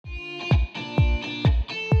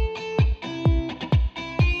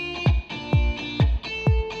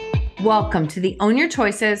Welcome to the Own Your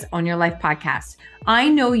Choices, Own Your Life podcast. I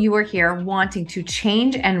know you are here wanting to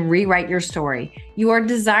change and rewrite your story. You are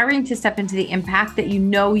desiring to step into the impact that you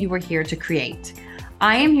know you are here to create.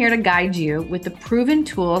 I am here to guide you with the proven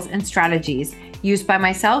tools and strategies used by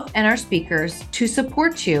myself and our speakers to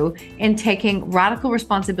support you in taking radical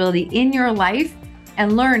responsibility in your life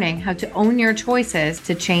and learning how to own your choices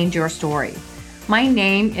to change your story. My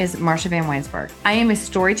name is Marsha Van Weinsberg. I am a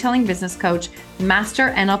storytelling business coach, master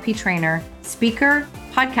NLP trainer, speaker,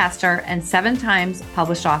 podcaster, and 7 times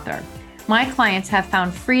published author. My clients have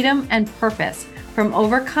found freedom and purpose from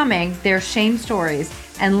overcoming their shame stories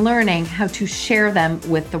and learning how to share them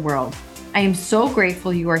with the world. I am so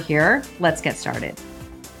grateful you are here. Let's get started.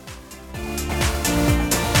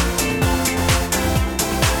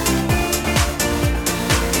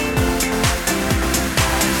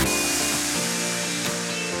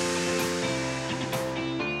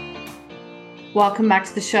 Welcome back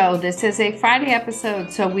to the show. This is a Friday episode,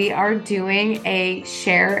 so we are doing a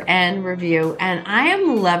share and review, and I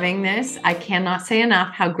am loving this. I cannot say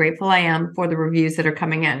enough how grateful I am for the reviews that are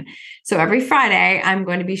coming in. So every Friday, I'm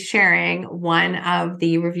going to be sharing one of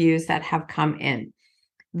the reviews that have come in.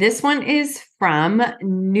 This one is from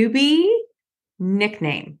Newbie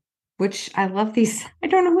Nickname, which I love these. I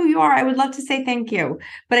don't know who you are. I would love to say thank you,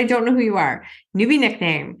 but I don't know who you are. Newbie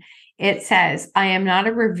Nickname. It says, I am not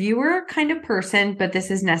a reviewer kind of person, but this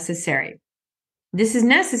is necessary. This is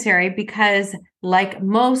necessary because, like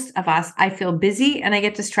most of us, I feel busy and I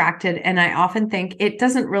get distracted, and I often think it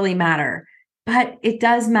doesn't really matter, but it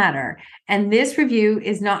does matter. And this review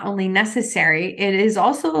is not only necessary, it is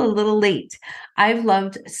also a little late. I've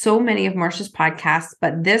loved so many of Marsha's podcasts,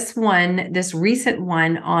 but this one, this recent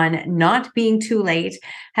one on not being too late,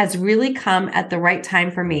 has really come at the right time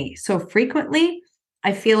for me. So frequently,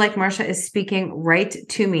 I feel like Marsha is speaking right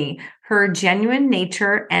to me. Her genuine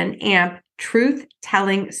nature and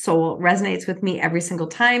truth-telling soul resonates with me every single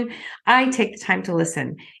time I take the time to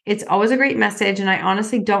listen. It's always a great message, and I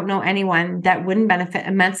honestly don't know anyone that wouldn't benefit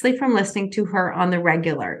immensely from listening to her on the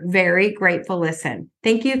regular. Very grateful listen.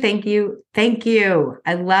 Thank you, thank you, thank you.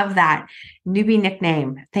 I love that. Newbie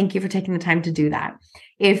Nickname. Thank you for taking the time to do that.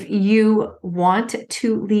 If you want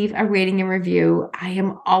to leave a rating and review, I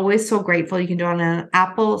am always so grateful. You can do it on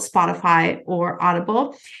Apple, Spotify, or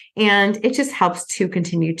Audible. And it just helps to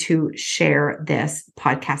continue to share this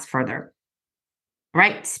podcast further. All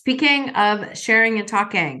right. Speaking of sharing and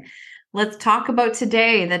talking, let's talk about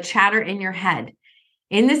today, the chatter in your head.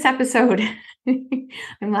 In this episode,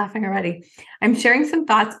 I'm laughing already. I'm sharing some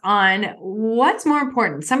thoughts on what's more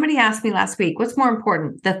important. Somebody asked me last week, what's more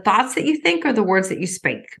important, the thoughts that you think or the words that you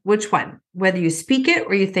speak? Which one? Whether you speak it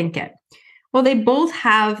or you think it? Well, they both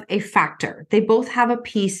have a factor. They both have a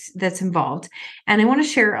piece that's involved. And I want to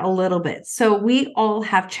share a little bit. So we all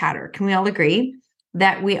have chatter. Can we all agree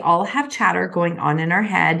that we all have chatter going on in our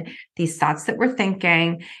head, these thoughts that we're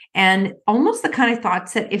thinking, and almost the kind of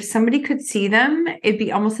thoughts that if somebody could see them, it'd be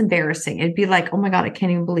almost embarrassing. It'd be like, oh my God, I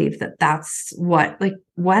can't even believe that's what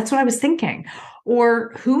I was thinking.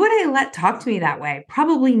 Or who would I let talk to me that way?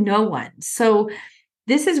 Probably no one. So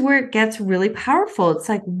this is where it gets really powerful. It's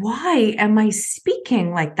like, why am I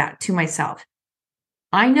speaking like that to myself?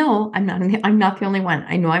 I know I'm not the only one.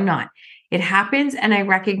 I know I'm not. It happens and I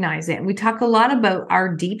recognize it. And we talk a lot about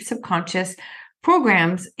our deep subconscious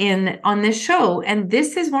programs on this show. And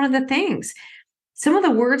this is one of the things. Some of the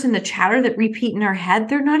words in the chatter that repeat in our head,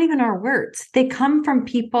 they're not even our words. They come from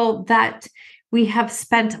people that we have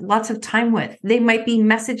spent lots of time with. They might be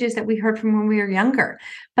messages that we heard from when we were younger,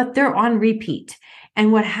 but they're on repeat.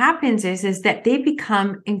 And what happens is that they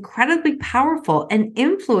become incredibly powerful and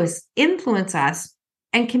influence us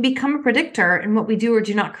and can become a predictor in what we do or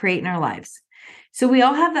do not create in our lives. So we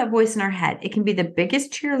all have that voice in our head. It can be the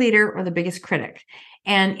biggest cheerleader or the biggest critic.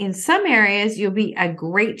 And in some areas, you'll be a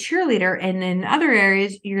great cheerleader. And in other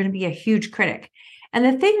areas, you're going to be a huge critic. And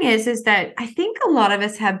the thing is that I think a lot of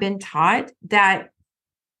us have been taught that,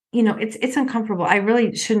 it's uncomfortable. I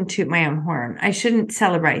really shouldn't toot my own horn. I shouldn't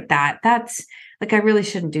celebrate that. That's like, I really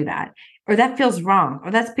shouldn't do that. Or that feels wrong.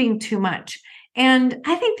 Or that's being too much. And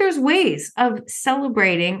I think there's ways of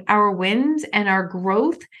celebrating our wins and our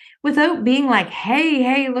growth without being like,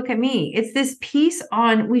 hey, look at me. It's this piece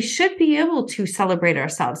on we should be able to celebrate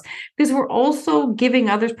ourselves because we're also giving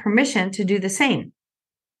others permission to do the same.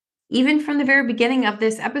 Even from the very beginning of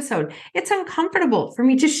this episode, it's uncomfortable for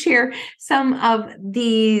me to share some of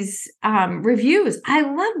these reviews. I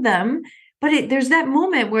love them. But there's that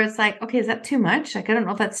moment where it's like, okay, is that too much? Like, I don't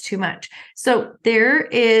know if that's too much. So there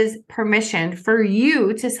is permission for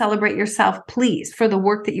you to celebrate yourself, please, for the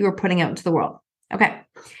work that you are putting out into the world. Okay,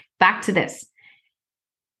 back to this.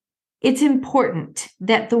 It's important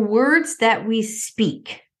that the words that we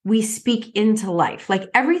speak into life. Like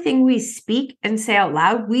everything we speak and say out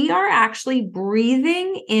loud, we are actually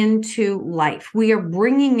breathing into life. We are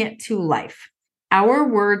bringing it to life. Our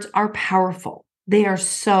words are powerful. They are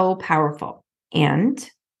so powerful. And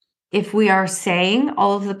if we are saying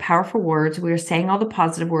all of the powerful words, we are saying all the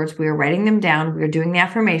positive words, we are writing them down, we are doing the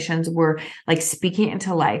affirmations, we're like speaking it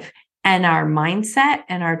into life, and our mindset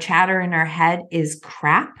and our chatter in our head is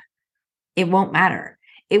crap, it won't matter.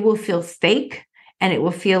 It will feel fake, and it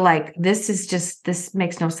will feel like this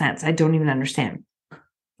makes no sense. I don't even understand.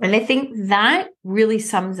 And I think that really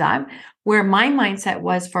sums up where my mindset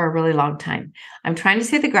was for a really long time. I'm trying to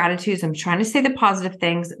say the gratitudes, I'm trying to say the positive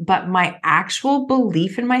things, but my actual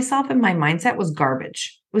belief in myself and my mindset was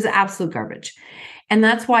garbage. It was absolute garbage. And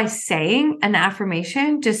that's why saying an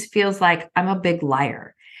affirmation just feels like I'm a big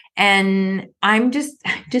liar. And I'm just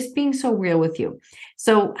being so real with you.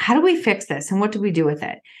 So how do we fix this? And what do we do with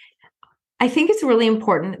it? I think it's really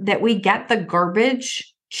important that we get the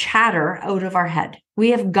garbage chatter out of our head.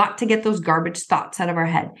 We have got to get those garbage thoughts out of our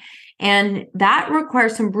head. And that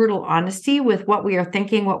requires some brutal honesty with what we are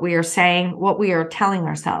thinking, what we are saying, what we are telling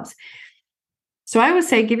ourselves. So I would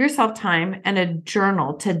say give yourself time and a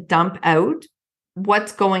journal to dump out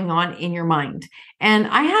what's going on in your mind. And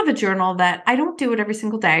I have a journal that I don't do it every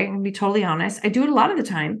single day. I'm going to be totally honest. I do it a lot of the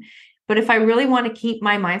time. But if I really want to keep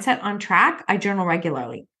my mindset on track, I journal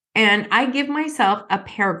regularly. And I give myself a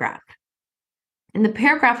paragraph. And the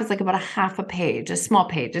paragraph is like about a half a page, a small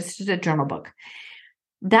page. It's just a journal book.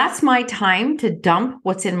 That's my time to dump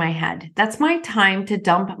what's in my head. That's my time to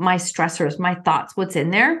dump my stressors, my thoughts, what's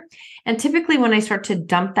in there. And typically when I start to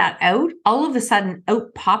dump that out, all of a sudden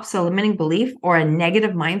out pops a limiting belief or a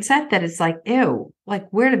negative mindset that is like, ew, like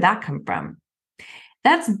where did that come from?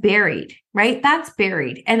 That's buried, right? That's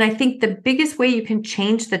buried. And I think the biggest way you can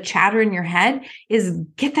change the chatter in your head is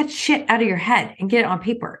get that shit out of your head and get it on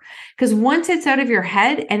paper. Because once it's out of your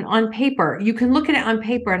head and on paper, you can look at it on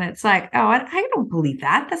paper and it's like, oh, I don't believe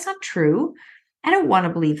that. That's not true. I don't want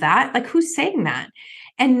to believe that. Like, who's saying that?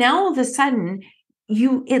 And now all of a sudden,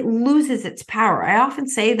 it loses its power. I often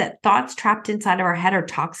say that thoughts trapped inside of our head are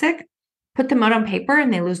toxic. Put them out on paper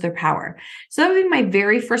and they lose their power. So that would be my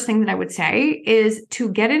very first thing that I would say is to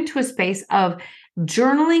get into a space of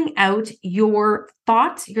journaling out your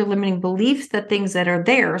thoughts, your limiting beliefs, the things that are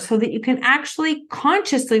there so that you can actually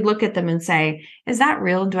consciously look at them and say, is that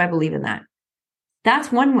real? Do I believe in that? That's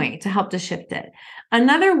one way to help to shift it.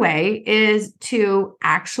 Another way is to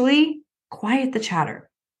actually quiet the chatter.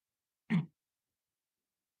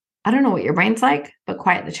 I don't know what your brain's like, but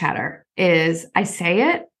quiet the chatter is I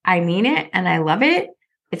say it, I mean it, and I love it.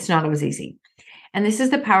 It's not always easy. And this is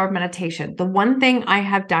the power of meditation. The one thing I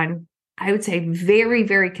have done, I would say very,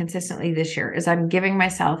 very consistently this year is I'm giving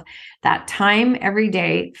myself that time every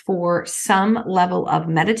day for some level of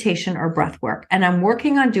meditation or breath work. And I'm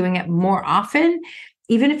working on doing it more often,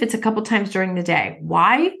 even if it's a couple times during the day.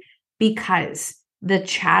 Why? Because the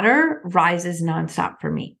chatter rises nonstop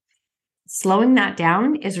for me. Slowing that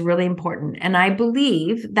down is really important. And I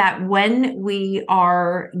believe that when we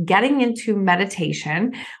are getting into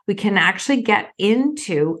meditation, we can actually get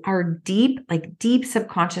into our deep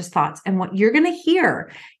subconscious thoughts. And what you're going to hear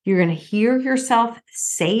yourself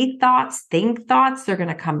say thoughts, think thoughts, they're going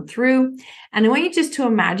to come through. And I want you just to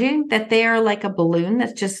imagine that they are like a balloon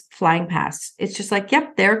that's just flying past. It's just like,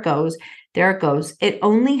 yep, there it goes. There it goes. It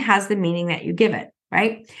only has the meaning that you give it.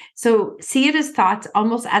 Right? So see it as thoughts,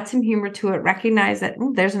 almost add some humor to it, recognize that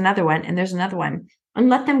there's another one and there's another one, and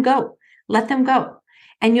let them go. Let them go.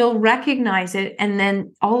 And you'll recognize it. And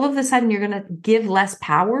then all of a sudden, you're going to give less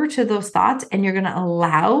power to those thoughts and you're going to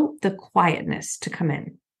allow the quietness to come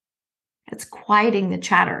in. It's quieting the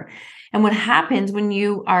chatter. And what happens when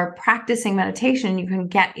you are practicing meditation, you can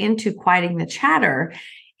get into quieting the chatter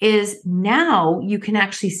is now you can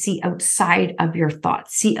actually see outside of your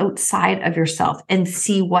thoughts, see outside of yourself and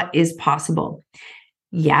see what is possible.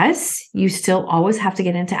 Yes, you still always have to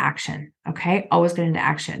get into action. Okay. Always get into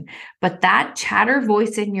action. But that chatter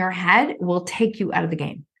voice in your head will take you out of the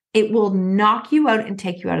game. It will knock you out and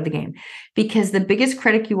take you out of the game because the biggest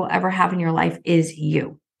critic you will ever have in your life is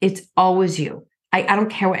you. It's always you. I don't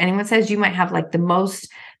care what anyone says. You might have like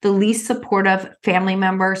the least supportive family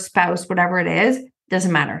member, spouse, whatever it is.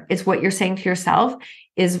 Doesn't matter. It's what you're saying to yourself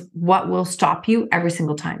is what will stop you every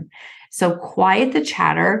single time. So quiet the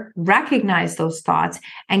chatter, recognize those thoughts,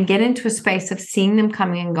 and get into a space of seeing them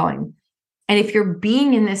coming and going. And if you're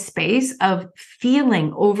being in this space of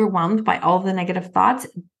feeling overwhelmed by all the negative thoughts,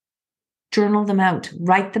 journal them out,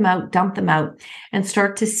 write them out, dump them out, and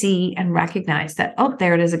start to see and recognize that, oh,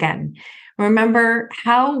 there it is again. Remember,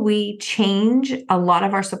 how we change a lot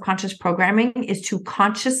of our subconscious programming is to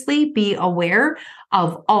consciously be aware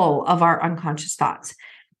of all of our unconscious thoughts.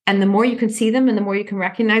 And the more you can see them and the more you can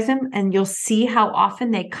recognize them, and you'll see how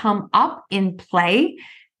often they come up in play,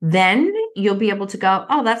 then you'll be able to go,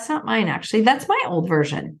 oh, that's not mine, actually. That's my old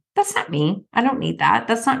version. That's not me. I don't need that.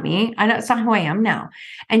 That's not me. I know it's not who I am now.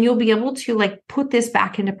 And you'll be able to like put this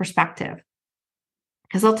back into perspective.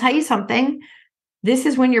 Because I'll tell you something, this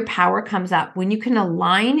is when your power comes up, when you can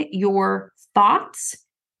align your thoughts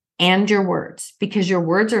and your words, because your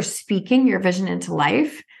words are speaking your vision into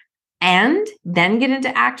life and then get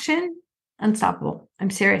into action. Unstoppable.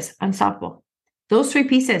 I'm serious. Unstoppable. Those three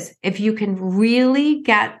pieces, if you can really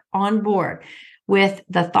get on board with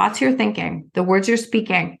the thoughts you're thinking, the words you're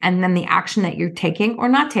speaking, and then the action that you're taking or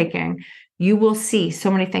not taking, you will see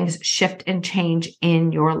so many things shift and change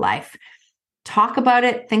in your life. Talk about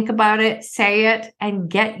it, think about it, say it, and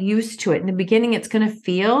get used to it. In the beginning, it's going to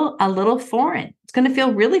feel a little foreign. It's going to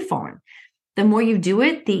feel really foreign. The more you do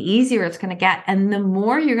it, the easier it's going to get. And the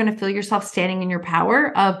more you're going to feel yourself standing in your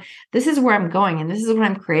power of, this is where I'm going, and this is what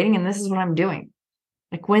I'm creating, and this is what I'm doing.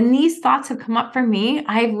 Like when these thoughts have come up for me,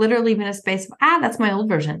 I've literally been in a space of, that's my old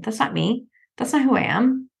version. That's not me. That's not who I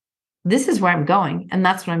am. This is where I'm going, and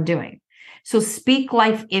that's what I'm doing. So speak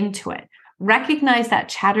life into it. Recognize that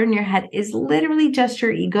chatter in your head is literally just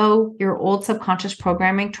your ego, your old subconscious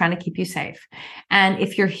programming trying to keep you safe. And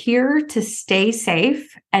if you're here to stay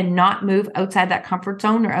safe and not move outside that comfort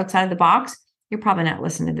zone or outside of the box, you're probably not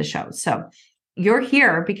listening to the show. So you're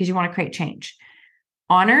here because you want to create change.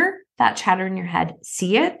 Honor that chatter in your head,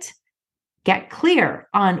 see it, get clear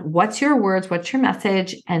on what's your words, what's your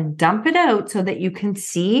message, and dump it out so that you can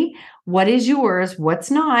see what is yours, what's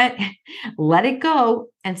not. Let it go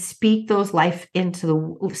and speak life into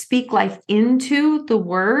the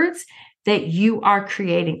words that you are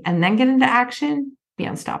creating, and then get into action. Be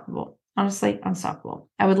unstoppable. Honestly, unstoppable.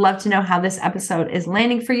 I would love to know how this episode is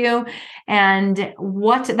landing for you and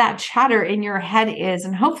what that chatter in your head is.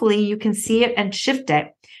 And hopefully you can see it and shift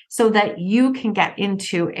it so that you can get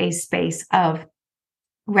into a space of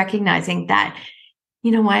recognizing that,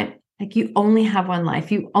 you know what, like you only have one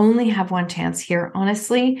life. You only have one chance here.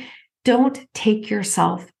 Honestly, don't take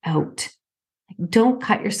yourself out. Don't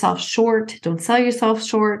cut yourself short. Don't sell yourself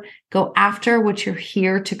short. Go after what you're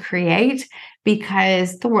here to create,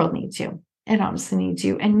 because the world needs you. It honestly needs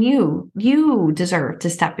you. And you deserve to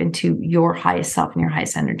step into your highest self and your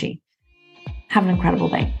highest energy. Have an incredible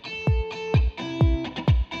day.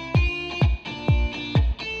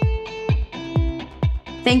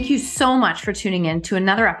 Thank you so much for tuning in to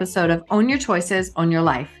another episode of Own Your Choices, Own Your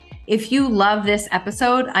Life. If you love this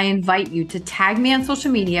episode, I invite you to tag me on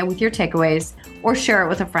social media with your takeaways or share it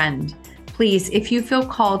with a friend. Please, if you feel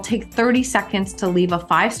called, take 30 seconds to leave a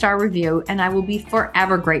 5-star review, and I will be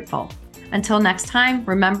forever grateful. Until next time,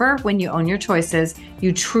 remember, when you own your choices,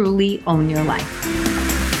 you truly own your life.